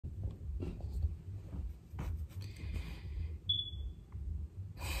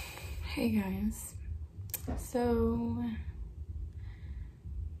Hey guys, so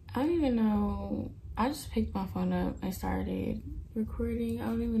I don't even know, I just picked my phone up and started recording. I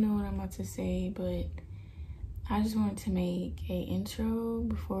don't even know what I'm about to say, but I just wanted to make a intro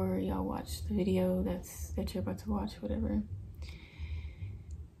before y'all watch the video that you're about to watch, whatever.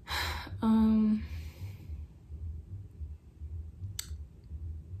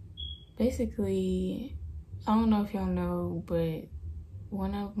 Basically, I don't know if y'all know, but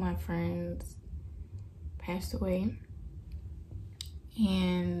one of my friends passed away,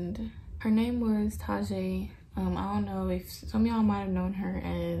 and her name was tai'ja. I don't know if some of y'all might have known her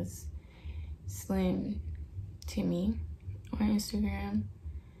as Slim Timmy on Instagram.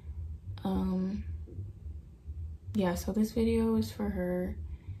 Yeah, so this video is for her.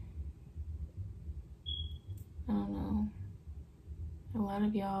 I don't know, a lot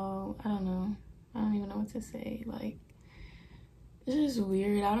of y'all, I don't even know what to say. Like, this is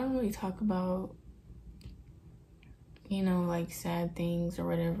weird. I don't really talk about, you know, like sad things or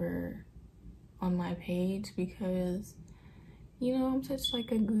whatever on my page because, you know, I'm such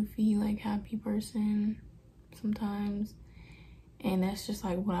like a goofy, like happy person sometimes, and that's just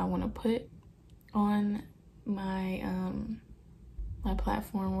like what I want to put on my my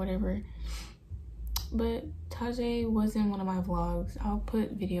platform, whatever. But tai'ja was in one of my vlogs. I'll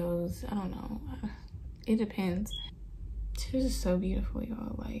put videos, I don't know, it depends. She was just so beautiful,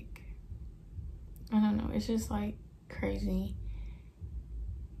 y'all. Like, I don't know, it's just like crazy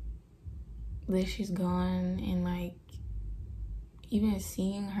that she's gone, and like even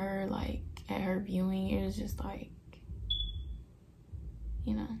seeing her like at her viewing, it was just like,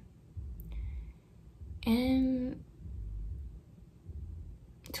 you know. And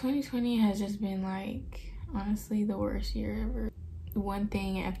 2020 has just been like, honestly, the worst year ever. One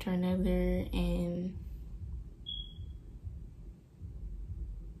thing after another, and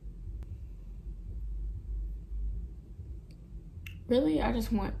really, I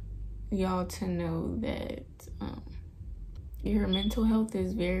just want y'all to know that your mental health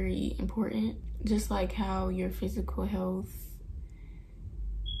is very important, just like how your physical health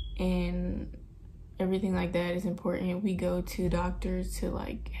and everything like that is important. We go to doctors to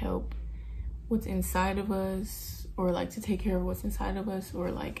like help what's inside of us, or like to take care of what's inside of us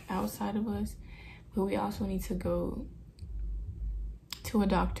or like outside of us, but we also need to go to a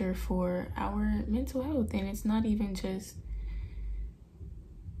doctor for our mental health. And it's not even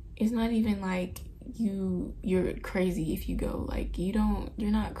like you're crazy if you go. Like, you're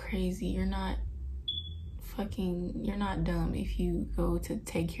not crazy, you're not dumb if you go to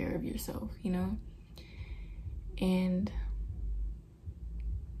take care of yourself, you know. And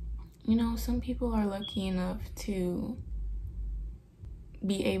you know, some people are lucky enough to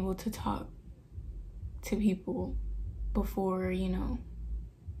be able to talk to people before, you know,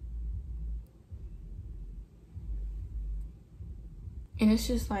 and it's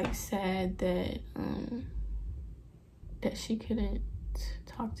just like sad that that she couldn't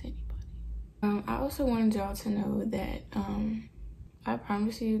talk to anybody. I also wanted y'all to know that I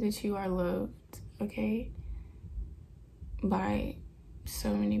promise you that you are loved, okay, by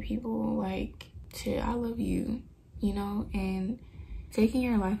so many people. Like, shit, I love you, you know. And taking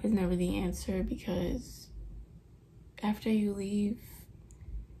your life is never the answer, because after you leave,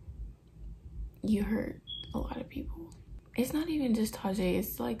 you hurt a lot of people. It's not even just tai'ja,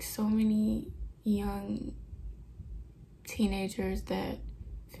 it's like so many young teenagers that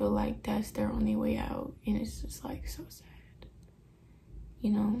feel like that's their only way out, and it's just like so sad, you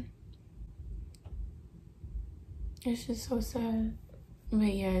know. It's just so sad.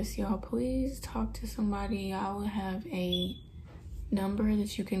 But yes, y'all, please talk to somebody. I will have a number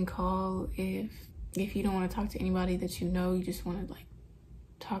that you can call if you don't want to talk to anybody that you know, you just want to like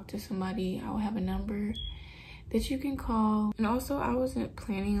talk to somebody. I will have a number that you can call. And also, I wasn't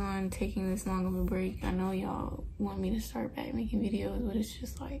planning on taking this long of a break. I know y'all want me to start back making videos, but it's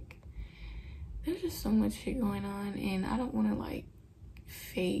just like, there's just so much shit going on, and I don't want to like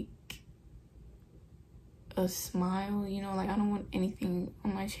fake a smile, you know. Like, I don't want anything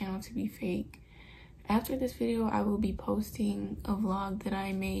on my channel to be fake. After this video, I will be posting a vlog that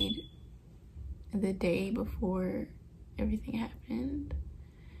I made the day before everything happened.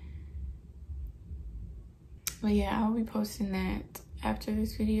 But yeah, I'll be posting that after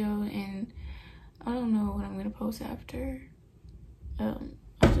this video, and I don't know what I'm gonna post after. I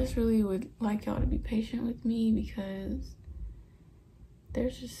just really would like y'all to be patient with me, because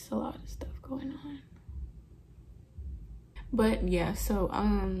there's just a lot of stuff going on. But yeah, so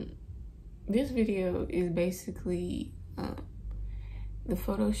this video is basically the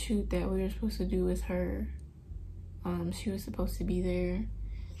photo shoot that we were supposed to do with her. She was supposed to be there,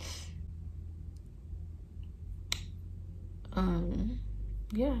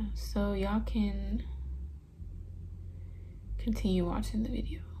 Yeah, so y'all can continue watching the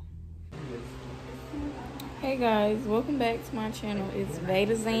video. Hey guys, welcome back to my channel. It's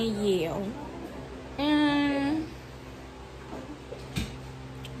Veda Zaniel, and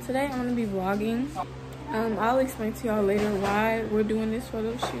today I'm gonna be vlogging. I'll explain to y'all later why we're doing this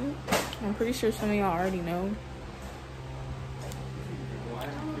photo shoot. I'm pretty sure some of y'all already know,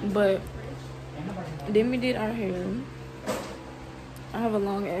 but then we did our hair. I have a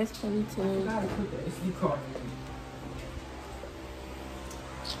long ass ponytail.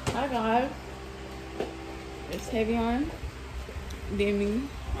 Hi guys, it's Tavion, Demi.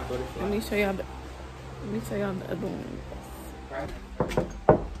 Let me show y'all the other one.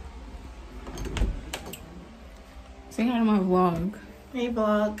 Say hi to my vlog. Hey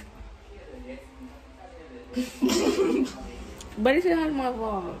vlog. Buddy, say hi to my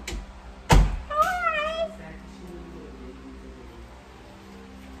vlog.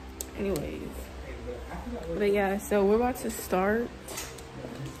 Anyways, but yeah, so we're about to start.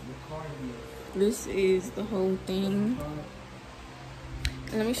 This is the whole thing,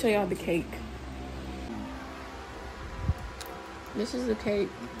 and let me show y'all the cake. This is the cake.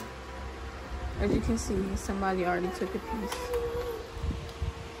 As you can see, somebody already took a piece.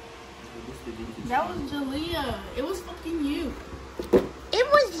 That was Jalea. It was fucking you. It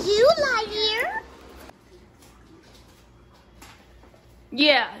was you, Lightyear.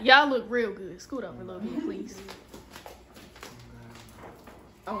 Yeah, y'all look real good. Scoot up a little bit, please.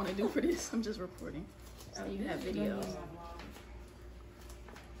 I want to do for this. I'm just reporting, so you have videos.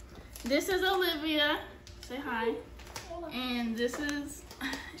 This is Olivia. Say hi. And this is,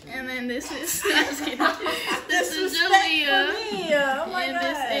 and then this is, this is Jalea. Oh my and gosh.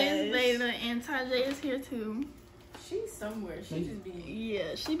 this is Veda, and tai'ja is here too. She's somewhere. She just be.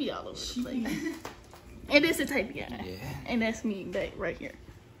 Yeah, she be all over the place. And this is tai'ja. Yeah. And that's me back right here.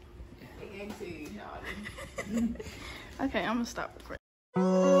 Okay, I'm gonna stop recording.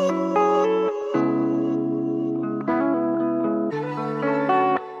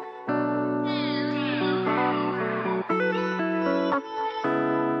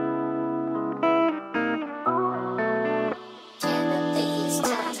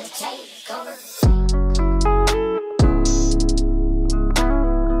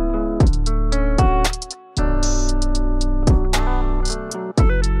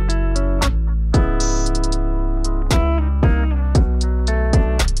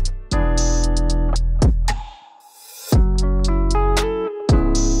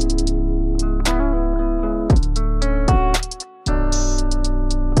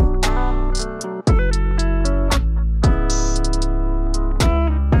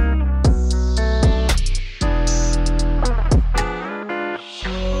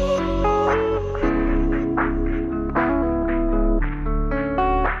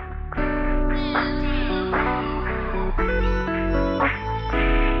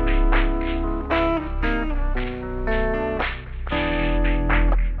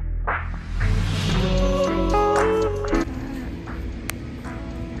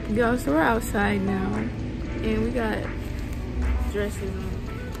 Yo, so we're outside now, and we got dresses on.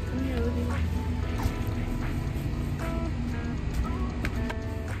 Come here, Olivia.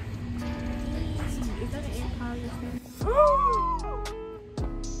 Is that an Empire?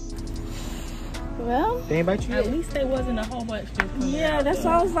 Well, They ain't bite you At yet? least there wasn't a whole bunch still coming yeah, out, that's though.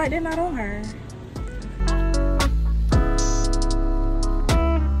 why I was like, they're not on her.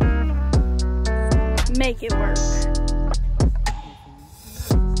 Make it work.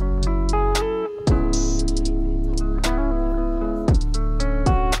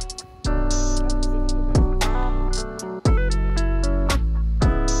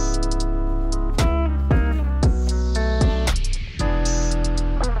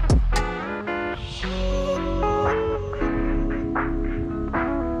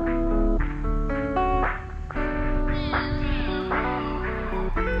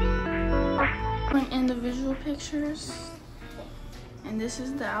 Individual pictures, and this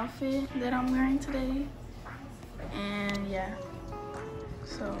is the outfit that I'm wearing today, and yeah,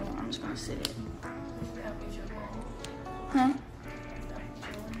 so I'm just gonna sit it. Huh?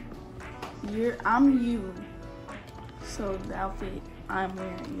 I'm you, so the outfit I'm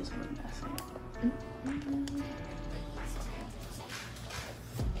wearing is what I said.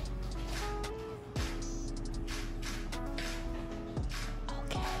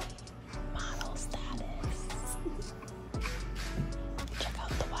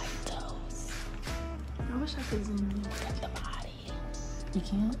 I wish I could zoom in. Look at the body. You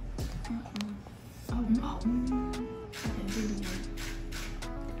can't? Oh. Okay, do it again.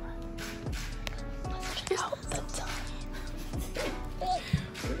 Let's check out the tongue.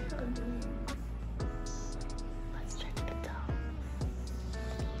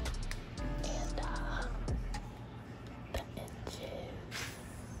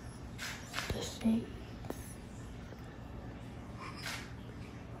 shades.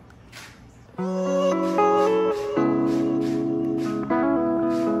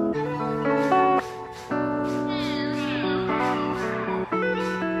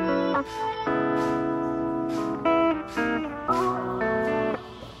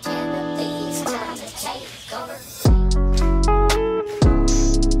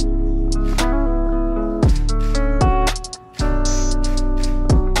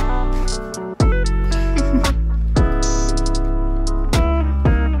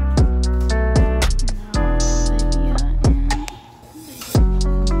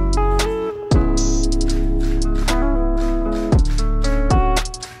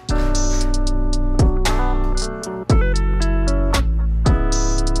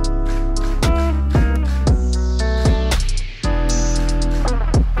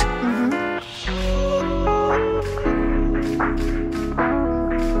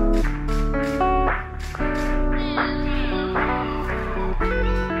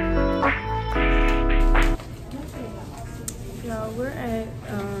 We're at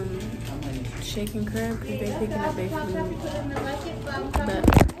Shake and Crab because they picking up their food. But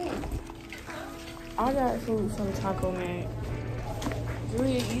I got food from Taco Mat.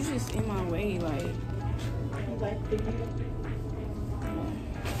 Julia, you just in my way, like.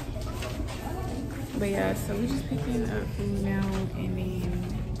 But yeah, so we're just picking up food now, and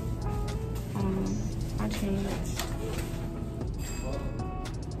then I changed.